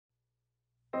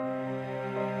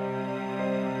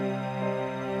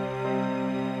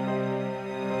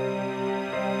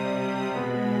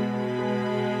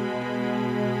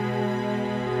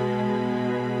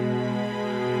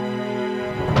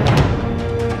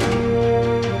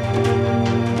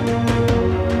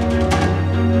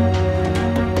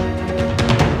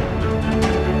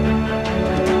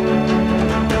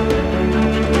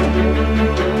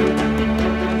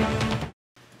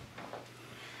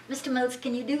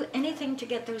do anything to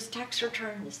get those tax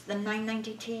returns, the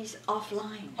 990Ts,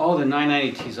 offline? Oh, the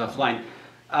 990Ts offline.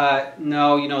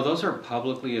 No, you know, those are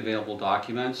publicly available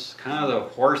documents. Kind of the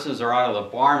horses are out of the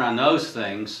barn on those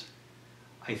things.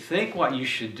 I think what you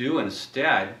should do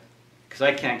instead, because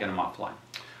I can't get them offline,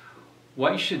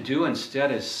 what you should do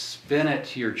instead is spin it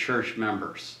to your church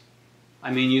members.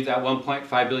 I mean, that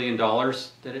 $1.5 billion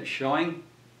that it's showing,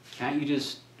 can't you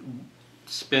just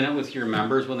spin it with your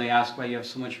members when they ask why you have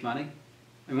so much money?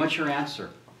 And what's your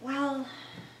answer? Well,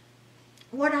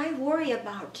 what I worry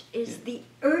about is the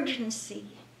urgency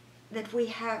that we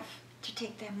have to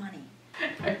take their money.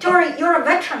 Tori, you're a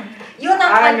veteran. You're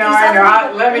not like these other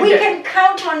people. We can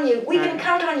count on you. We can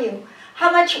count on you.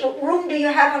 How much room do you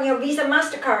have on your Visa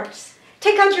MasterCards?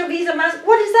 Take out your Visa Master.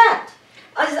 What is that?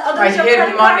 Are those your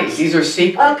hidden money. These are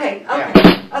secret. Okay, okay,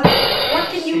 okay. What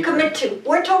can you commit to?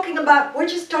 We're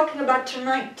just talking about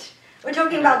tonight. We're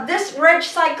talking about this reg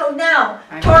cycle now.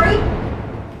 Tori,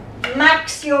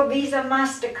 max your Visa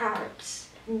MasterCards.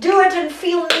 Do it and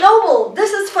feel noble.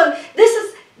 This is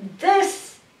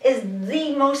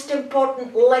the most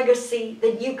important legacy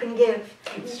that you can give.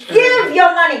 Give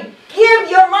your money. Give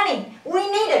your money. We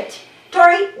need it.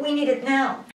 Tori, we need it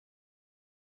now.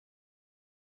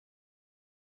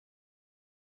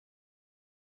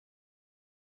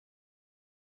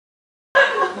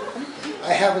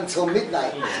 I have until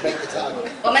midnight to make the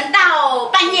target. 我们到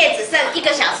半夜只剩1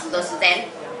个小时的时间。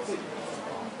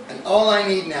 And all I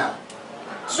need now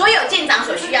所有舰长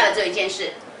所需要的只有一件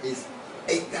事。 is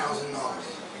 $8,000.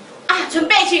 啊，准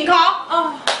备清空。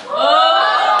哦。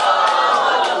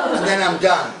 And then I'm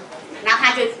done. 然后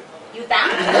他就 you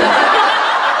done？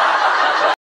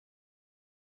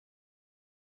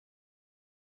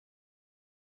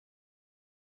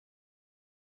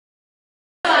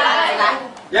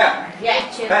 Yeah.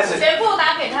 Yeah. That's it. 全部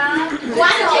打给他。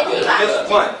关节地吧。Just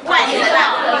one. 万一得到。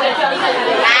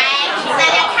来，请大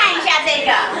家看一下这个。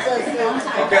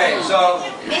 Okay, so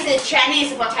This is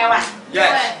Chinese for Taiwan.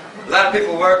 yes, a lot of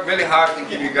people work really hard to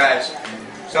give you guys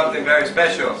something very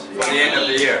special for the end of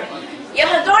the year. 有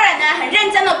很多人呢很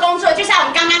认真的工作，就像我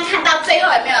们刚刚看到最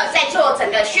后有没有在做整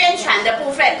个宣传的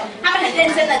部分，他们很认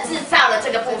真的制造了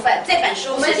这个部分。这本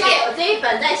书是有这一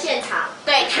本在现场，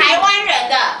对台湾人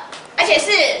的，而且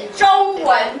是中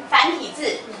文繁体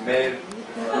字。 Made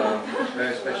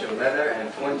very special leather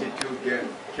and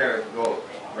 22-karat gold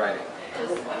writing. 这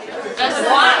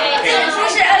本书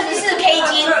是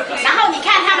24K 金，然后你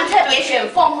看他们特别选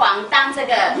凤凰当这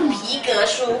个皮革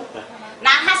书。 那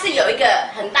它是有一个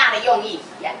很大的用意。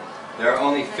There are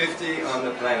only 50 on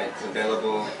the planet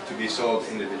available to be sold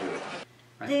individually.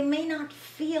 They may not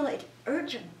feel it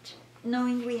urgent,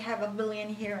 knowing we have $1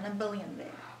 billion here and $1 billion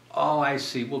there. Oh, I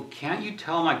see. Well, can't you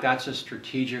tell them like that's a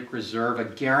strategic reserve, a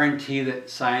guarantee that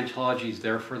Scientology is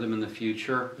there for them in the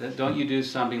future? Don't you do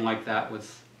something like that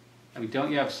with, I mean, don't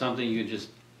you have something you could just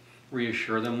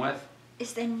reassure them with?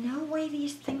 Is there no way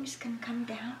these things can come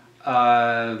down?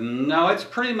 No, it's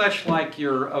pretty much like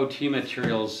your OT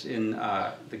materials in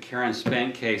the Karen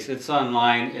Spank case. It's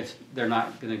online. They're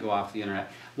not going to go off the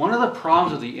internet. One of the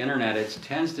problems with the internet, it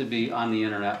tends to be on the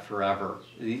internet forever.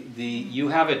 You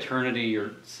have eternity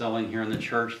you're selling here in the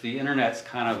church. The internet's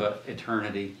kind of an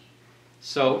eternity.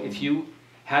 So if you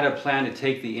had a plan to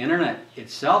take the internet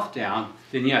itself down,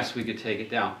 then yes, we could take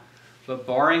it down. But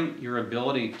barring your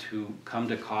ability to come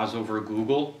to cause over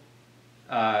Google,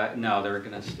 no, they're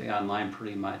going to stay online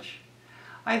pretty much.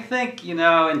 I think, you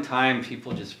know, in time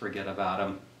people just forget about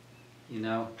them, you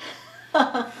know.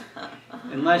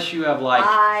 Unless you have like...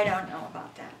 I don't know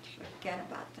about that. Forget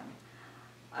about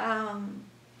them.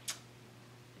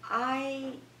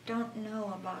 I don't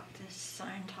know about this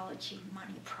Scientology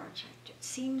money project. It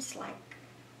seems like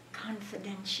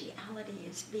confidentiality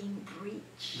is being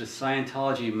breached. The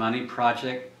Scientology Money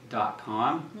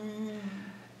Project.com?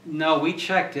 No, we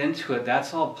checked into it.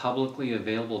 That's all publicly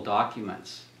available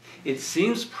documents. It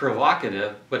seems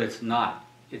provocative, but it's not.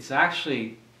 It's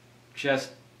actually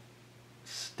just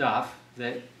stuff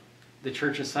that the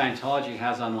Church of Scientology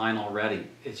has online already.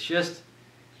 It's just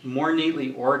more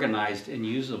neatly organized and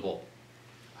usable.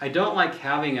 I don't like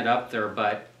having it up there,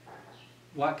 but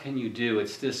what can you do?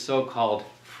 It's this so-called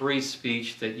free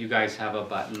speech that you guys have a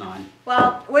button on.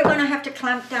 Well, we're going to have to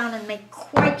clamp down and make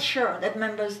quite sure that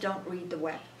members don't read the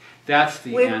web. That's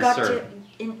the We've answer. got to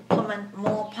implement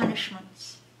more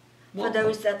punishments for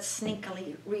those that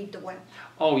sneakily read the web.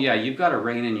 Oh yeah, you've got to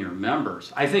rein in your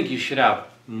members. I think you should have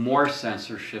more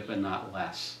censorship and not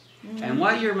less. And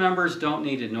what your members don't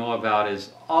need to know about is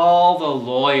all the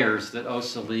lawyers that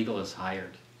OSA Legal has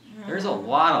hired. There's a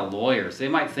lot of lawyers. They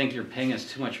might think you're paying us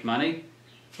too much money,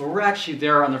 but we're actually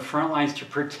there on the front lines to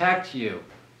protect you.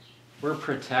 we're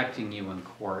protecting you in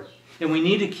court. And we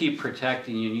need to keep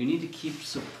protecting you, and you need to keep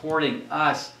supporting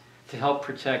us to help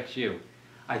protect you.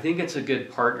 I think it's a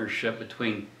good partnership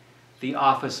between the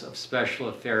Office of Special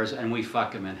Affairs and We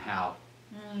Fuck 'Em and How.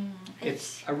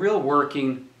 It's a real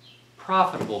working,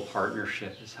 profitable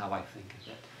partnership is how I think of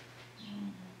it.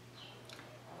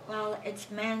 Well, it's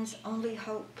man's only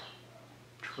hope.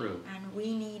 True. And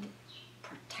we need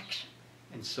protection.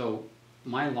 And so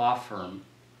my law firm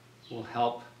will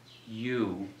help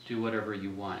you do whatever you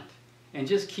want. And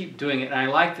just keep doing it. And I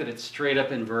like that it's straight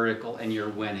up and vertical and you're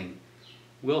winning.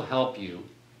 We'll help you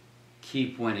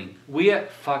keep winning. We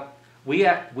at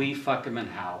We Fuck 'Em and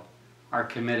How are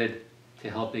committed to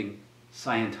helping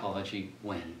Scientology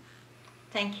win.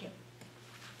 Thank you.